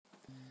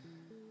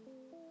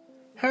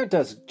How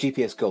does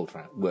GPS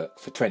GoldTrack work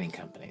for training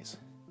companies?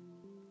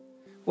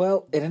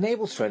 Well, it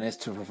enables trainers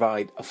to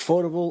provide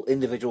affordable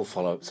individual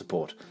follow-up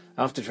support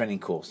after training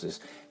courses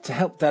to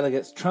help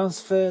delegates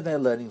transfer their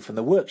learning from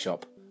the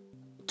workshop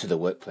to the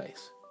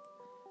workplace.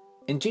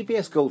 In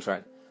GPS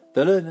GoldTrack,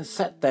 the learners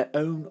set their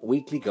own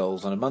weekly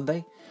goals on a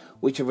Monday,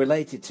 which are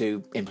related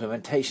to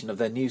implementation of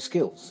their new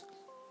skills.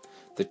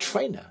 The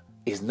trainer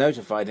is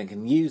notified and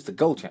can use the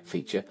GoldChat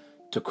feature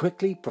to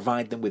quickly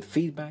provide them with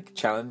feedback,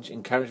 challenge,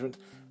 encouragement,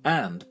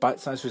 and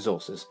bite-sized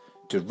resources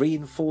to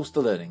reinforce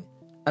the learning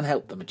and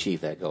help them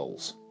achieve their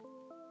goals.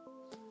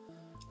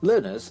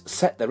 Learners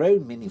set their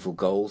own meaningful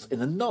goals in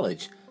the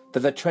knowledge that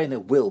their trainer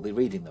will be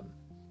reading them.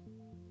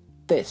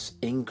 This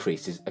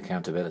increases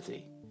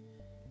accountability.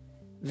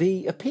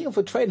 The appeal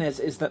for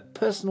trainers is that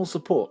personal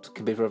support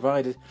can be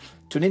provided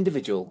to an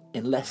individual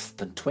in less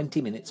than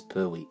 20 minutes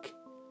per week.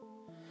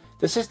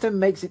 The system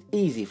makes it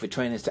easy for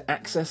trainers to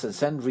access and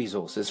send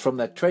resources from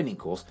their training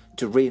course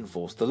to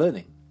reinforce the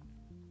learning.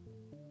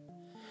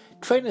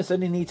 Trainers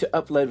only need to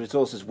upload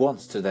resources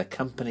once to their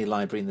company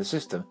library in the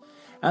system,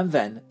 and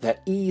then they're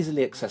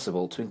easily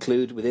accessible to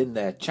include within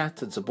their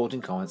chat and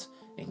supporting comments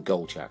in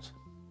GoldChat.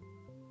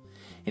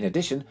 In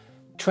addition,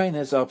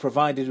 trainers are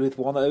provided with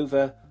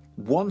over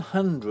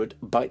 100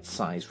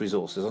 bite-sized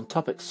resources on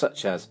topics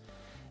such as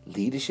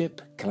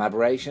leadership,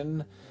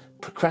 collaboration,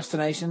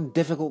 procrastination,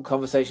 difficult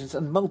conversations,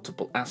 and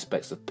multiple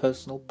aspects of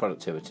personal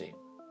productivity.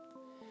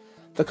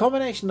 The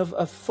combination of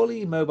a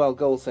fully mobile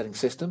goal-setting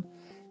system,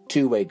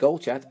 two-way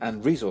GoldChat,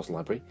 and resource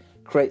library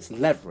creates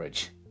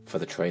leverage for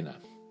the trainer.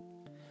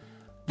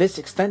 This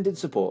extended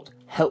support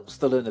helps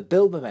the learner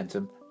build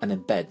momentum and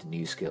embed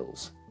new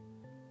skills.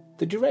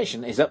 The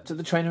duration is up to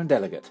the trainer and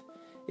delegate.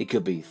 It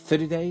could be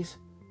 30 days,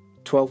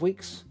 12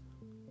 weeks,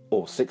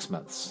 or 6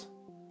 months.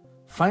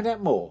 Find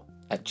out more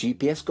at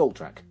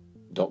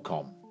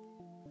gpsgoldtrack.com.